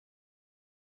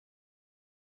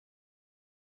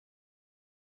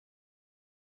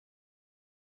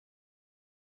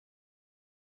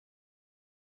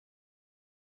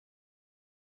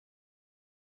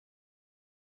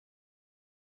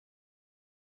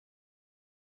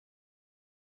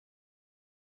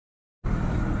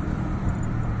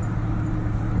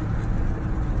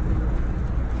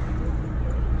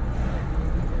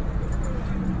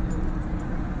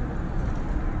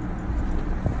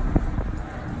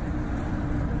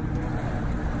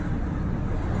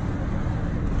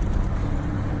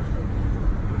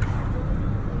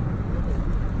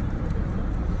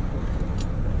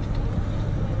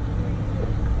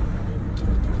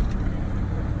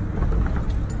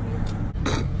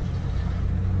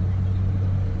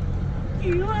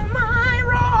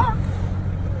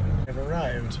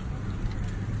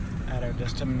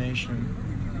destination.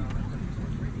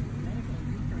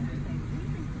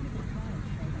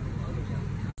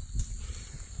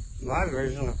 My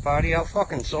version of party, I'll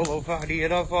fucking solo party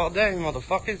it up all day,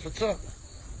 motherfuckers. What's up?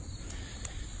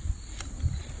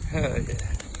 Hell yeah.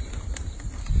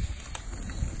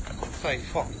 That's how you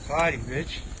fucking party,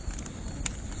 bitch.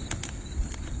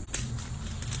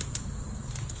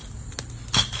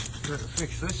 Gotta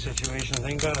fix this situation.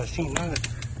 Thank God I seen that.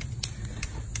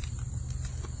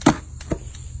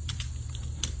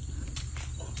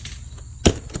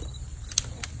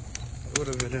 It would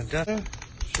have been a death.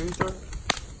 Shooter.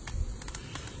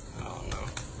 I don't know.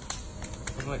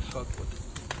 I might fuck with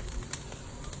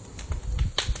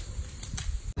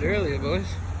it. Earlier, boys.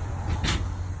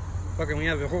 Fucking, we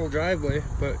have a whole driveway,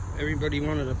 but everybody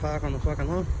wanted to park on the fucking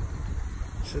lawn.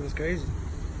 Shit was crazy.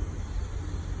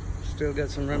 Still got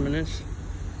some reminisce.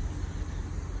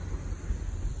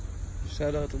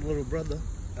 Shout out to little brother,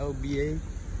 LBA,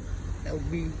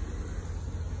 LB,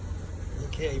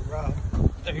 aka Rob,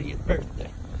 30th birthday.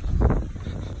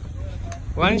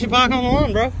 Why didn't you park on the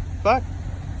lawn, bro? Fuck.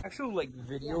 Actual like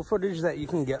video footage that you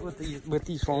can get with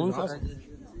these phones. Awesome.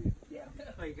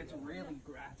 Like it's really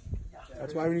graphic.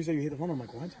 That's why when you say you hate the phone, I'm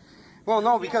like, what? Well,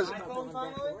 no, because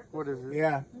what is it?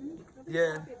 Yeah.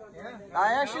 Yeah.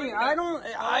 I don't.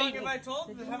 Have I told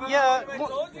you? Yeah.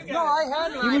 No, I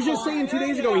had. He was just saying 2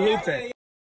 days ago he hates it.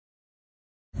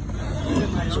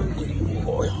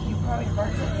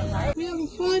 We having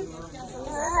fun?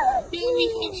 Yeah, we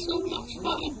have so much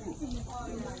fun.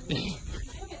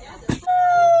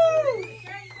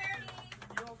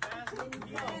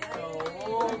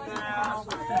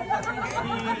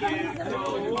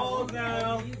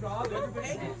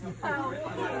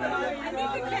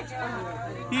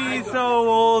 He's so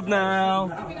old now.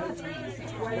 That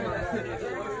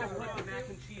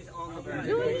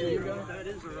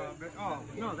is a raw burger. Oh,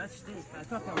 no, that's steak. I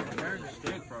thought that was a burger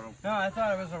steak, bro. No, I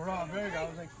thought it was a raw burger. I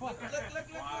was like, fuck.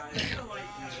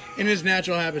 In his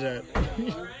natural habitat.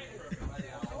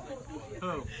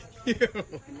 Oh.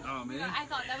 Oh, man. I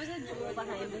thought that was a jewel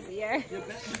behind his ear.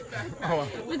 Oh.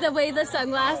 With the way the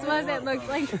sunglass was, it looked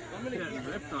like... I'm gonna get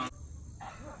ripped on.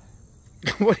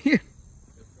 What are you?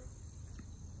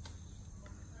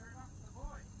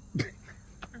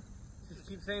 Just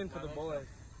keep saying for the boys.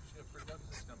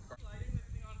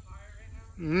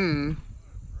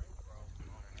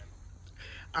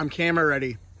 I'm camera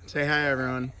ready. Say hi,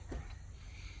 everyone.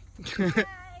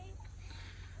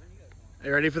 Are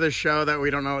you ready for this show that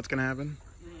we don't know what's gonna happen?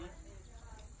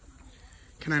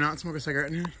 Can I not smoke a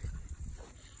cigarette in here?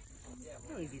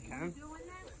 I think you can.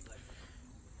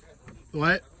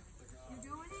 What?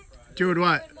 Doing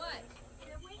what?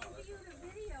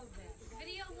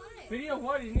 Video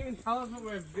what? You didn't even tell us what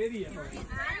we're videoing.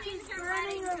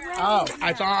 Oh,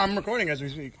 I'm recording as we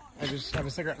speak. I just have a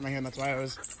cigarette in my hand. That's why I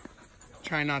was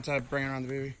trying not to bring around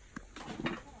the baby.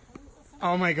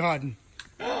 Oh my god.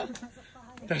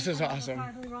 This is awesome.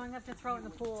 Wrong, have to throw it in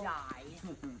the pool. Oh, I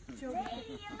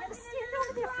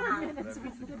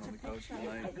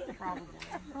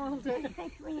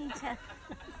think we need to.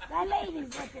 That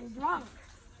lady's looking drunk.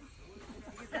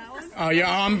 Oh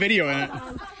yeah, I'm videoing it.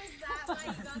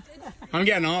 I'm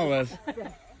getting all of this.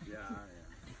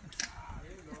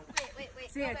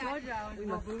 See, I told you I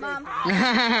was Mom,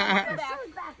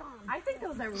 I think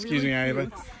those are really Excuse me, I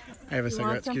have a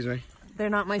cigarette. Excuse me. They're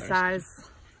not my size.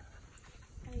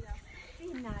 Be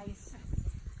nice.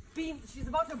 She's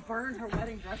about to burn her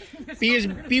wedding dress.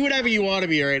 Be whatever you want to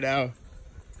be right now.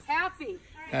 Happy.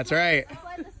 That's right.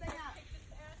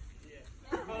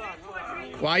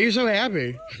 Why are you so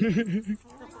happy?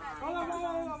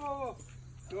 Whoa.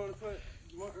 You want to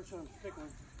put some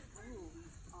pickling?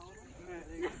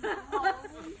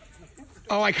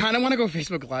 Oh, I kind of want to go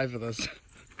Facebook Live for this.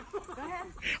 Go ahead.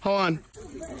 Hold on.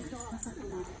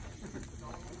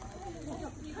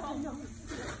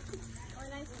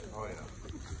 Oh, yeah.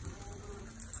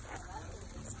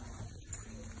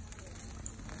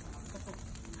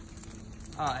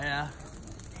 Oh, yeah.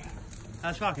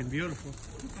 That's fucking beautiful.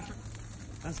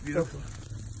 That's beautiful.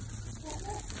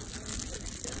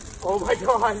 Oh my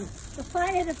god. The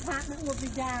fire department will be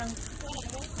down.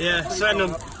 Yeah, send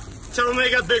them. Tell them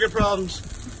they got bigger problems.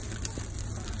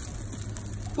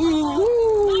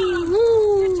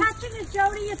 You're touching it,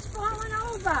 Jody. It's falling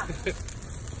over.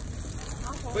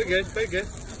 We're good. We're good.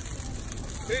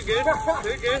 We're good.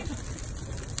 We're good.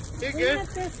 You're Lean good. it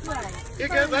this way. You're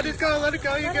good. Let it go. Let it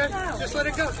go. You're good. Just let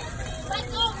it go.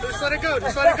 let go. Just let it go.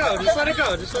 Just let it go. Just let it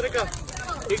go. Just let it go.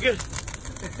 You're good.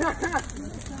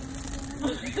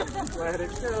 Let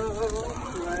it go.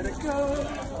 Let it go.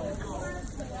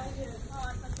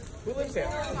 Who lives there?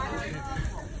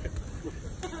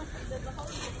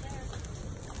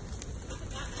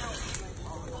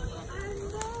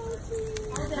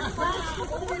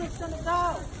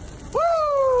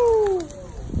 Woo!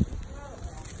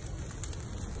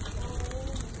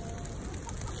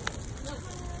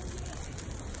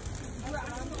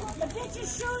 The bitch's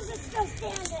shoes are still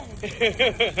standing.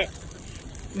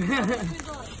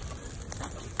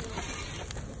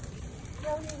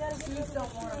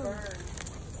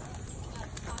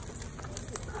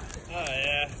 Oh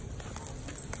yeah.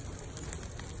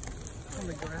 On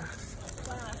the grass.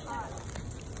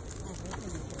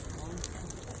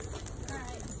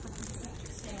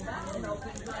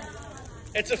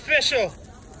 It's official.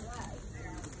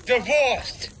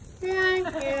 Divorced.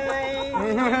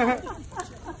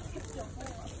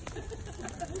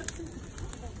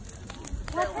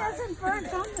 What hasn't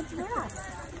burnt on the dress?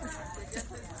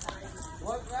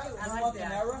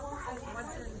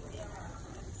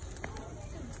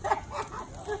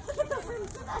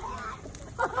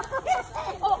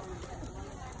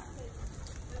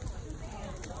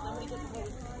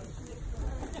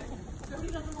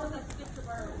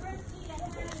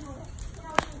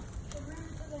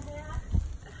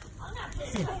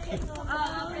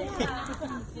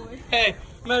 Hey,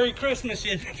 Merry Christmas,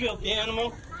 you filthy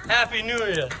animal. Happy New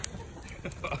Year.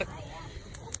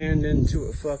 And into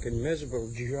a fucking miserable,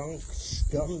 drunk,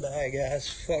 scumbag ass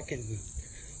fucking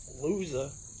loser.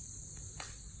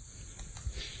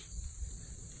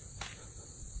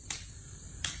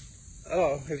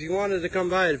 Oh, if you wanted to come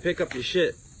by to pick up your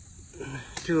shit,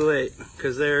 too late,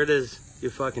 because there it is, you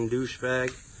fucking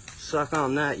douchebag. Suck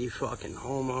on that, you fucking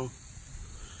homo.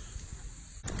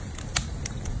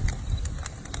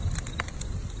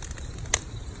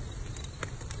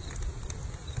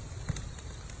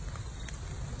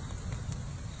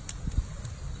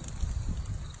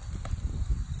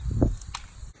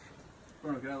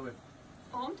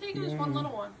 All I'm taking is one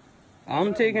little one.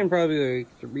 I'm taking probably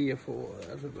like 3 or 4.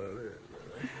 That's about it.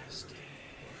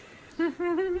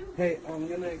 Hey, I'm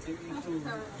gonna give you some.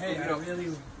 Hey,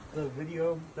 really, the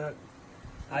video that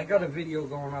I got a video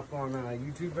going up on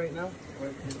YouTube right now.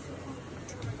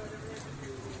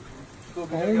 Oh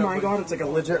my god, it's like a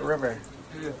legit river.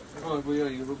 Yeah. Oh, well, yeah,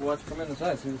 you watch come in the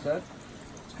side. See the side?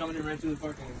 It's coming in right through the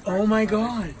fucking. Oh my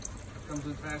god. Comes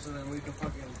in faster than we can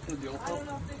fucking do the old pump.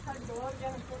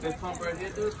 This pump right here,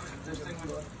 dude. This thing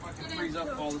would fucking freeze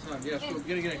up all the time. Yeah, so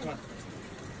get it, come on.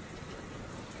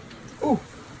 Ooh.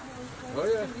 Oh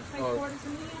yeah. Oh.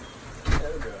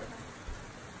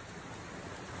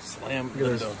 Slam.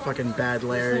 Look at this fucking bad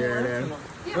layer here, dude.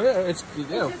 Oh yeah, it's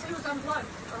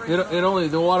it only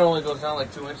the water only goes down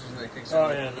like 2 inches and it kicks. Oh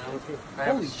yeah, no.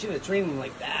 Holy shit, it's raining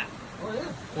like that. Oh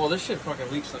yeah. Well, this shit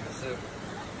fucking leaks like a sieve.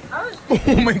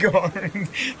 Oh my god.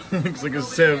 Looks like a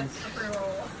sieve.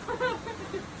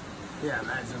 Yeah,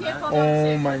 imagine that.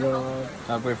 Oh my god.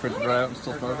 I'll wait for it to dry out and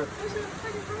still smoke it.